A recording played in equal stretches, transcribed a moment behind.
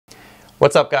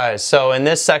What's up, guys? So in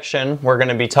this section we're going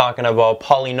to be talking about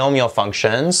polynomial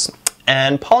functions,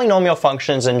 and polynomial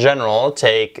functions in general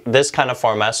take this kind of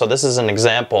format. So this is an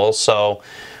example. So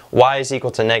y is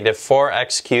equal to negative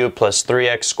 4x cubed plus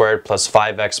 3x squared plus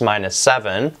 5x minus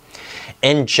 7.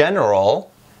 In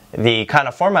general, the kind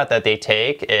of format that they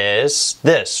take is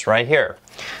this right here.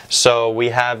 So we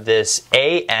have this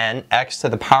an x to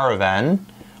the power of n,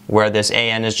 where this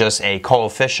an is just a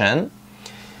coefficient,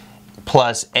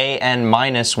 plus an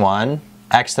minus 1,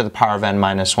 x to the power of n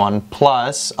minus 1,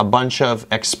 plus a bunch of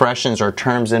expressions or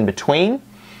terms in between,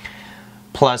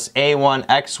 plus a1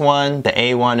 x1, the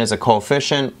a1 is a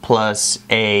coefficient, plus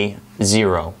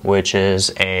a0, which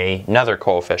is another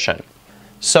coefficient.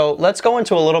 So let's go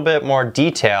into a little bit more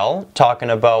detail talking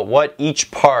about what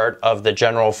each part of the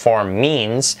general form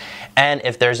means and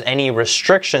if there's any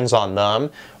restrictions on them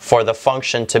for the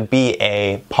function to be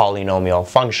a polynomial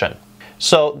function.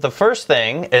 So the first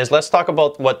thing is, let's talk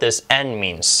about what this n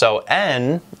means. So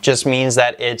n just means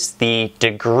that it's the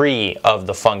degree of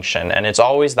the function, and it's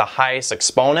always the highest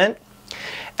exponent.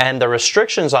 And the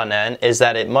restrictions on n is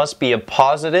that it must be a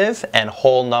positive and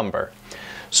whole number.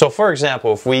 So for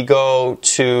example, if we go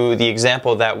to the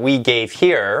example that we gave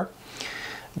here,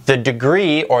 the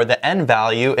degree or the n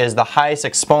value is the highest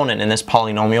exponent in this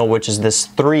polynomial, which is this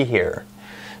 3 here.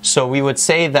 So we would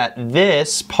say that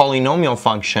this polynomial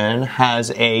function has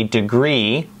a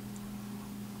degree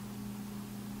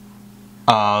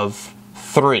of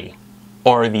 3,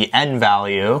 or the n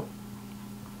value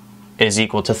is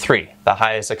equal to 3, the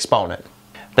highest exponent.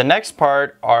 The next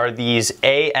part are these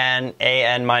an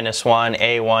minus 1,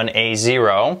 a1,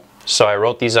 a0. So I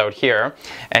wrote these out here,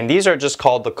 and these are just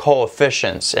called the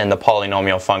coefficients in the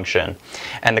polynomial function.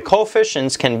 And the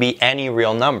coefficients can be any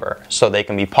real number. So they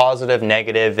can be positive,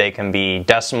 negative, they can be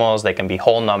decimals, they can be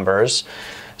whole numbers.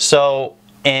 So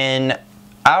in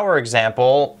our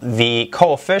example, the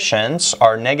coefficients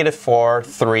are negative 4,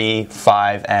 3,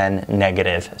 5, and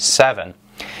negative 7.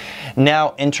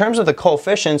 Now, in terms of the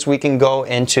coefficients, we can go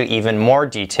into even more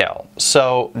detail.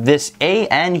 So this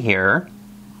an here,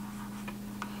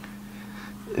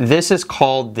 this is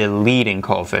called the leading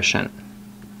coefficient.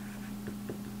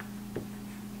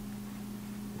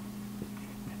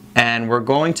 And we're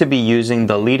going to be using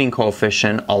the leading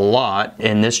coefficient a lot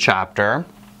in this chapter.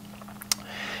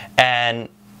 And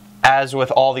as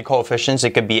with all the coefficients,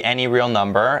 it could be any real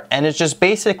number. And it's just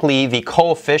basically the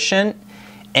coefficient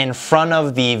in front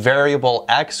of the variable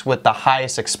x with the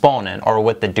highest exponent, or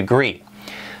with the degree.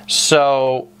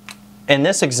 So in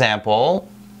this example,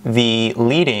 the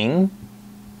leading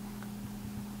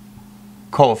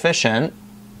coefficient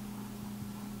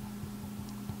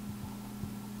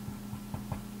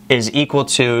is equal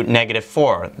to negative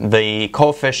 4, the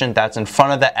coefficient that's in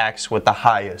front of the x with the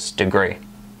highest degree.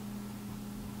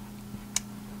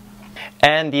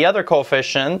 And the other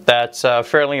coefficient that's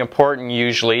fairly important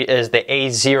usually is the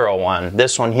a0 one,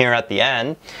 this one here at the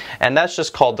end, and that's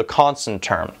just called the constant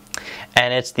term.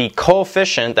 And it's the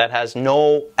coefficient that has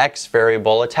no x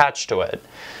variable attached to it.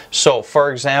 So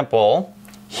for example,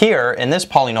 here in this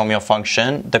polynomial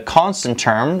function, the constant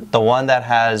term, the one that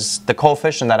has the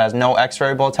coefficient that has no x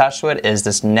variable attached to it, is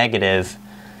this negative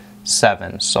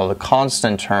 7. So the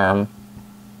constant term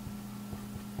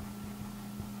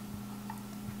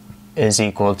is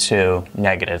equal to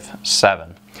negative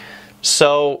 7.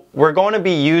 So we're going to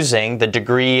be using the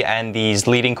degree and these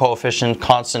leading coefficient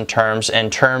constant terms in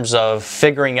terms of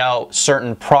figuring out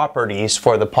certain properties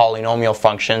for the polynomial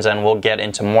functions, and we'll get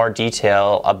into more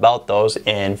detail about those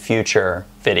in future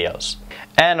videos.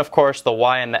 And of course, the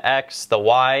y and the x, the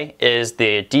y is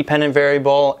the dependent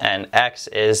variable and x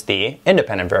is the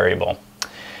independent variable.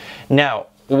 Now,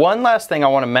 one last thing I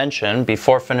want to mention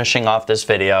before finishing off this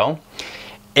video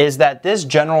is that this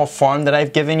general form that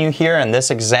I've given you here in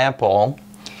this example,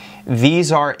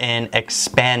 these are in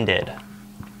expanded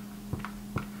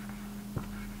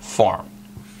form.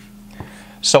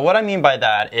 So what I mean by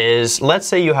that is, let's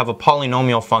say you have a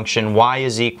polynomial function y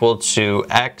is equal to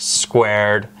x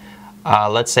squared,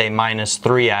 let's say minus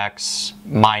 3x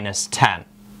minus 10.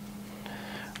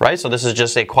 Right? So this is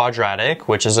just a quadratic,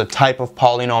 which is a type of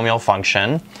polynomial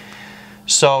function.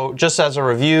 So just as a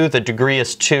review, the degree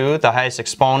is 2, the highest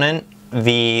exponent.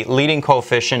 The leading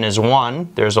coefficient is 1.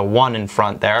 There's a 1 in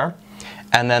front there.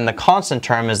 And then the constant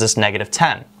term is this negative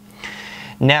 10.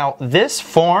 Now, this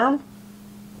form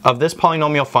of this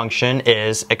polynomial function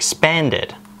is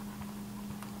expanded.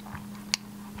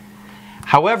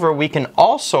 However, we can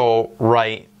also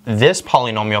write this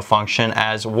polynomial function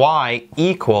as y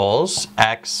equals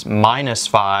x minus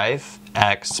 5,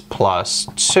 x plus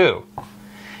 2.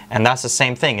 And that's the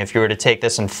same thing. If you were to take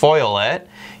this and FOIL it,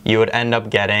 you would end up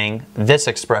getting this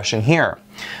expression here.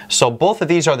 So both of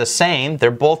these are the same.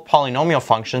 They're both polynomial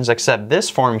functions, except this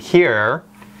form here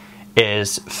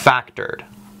is factored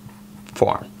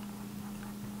form.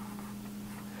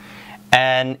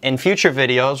 And in future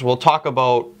videos, we'll talk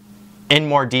about in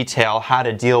more detail how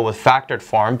to deal with factored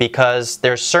form, because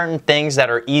there's certain things that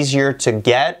are easier to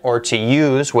get or to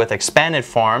use with expanded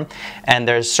form, and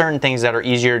there's certain things that are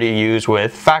easier to use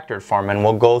with factored form, and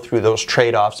we'll go through those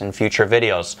trade-offs in future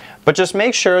videos. But just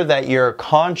make sure that you're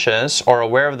conscious or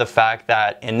aware of the fact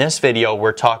that in this video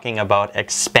we're talking about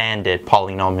expanded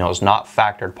polynomials, not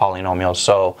factored polynomials.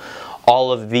 So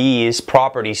all of these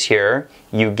properties here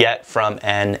you get from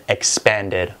an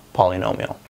expanded polynomial.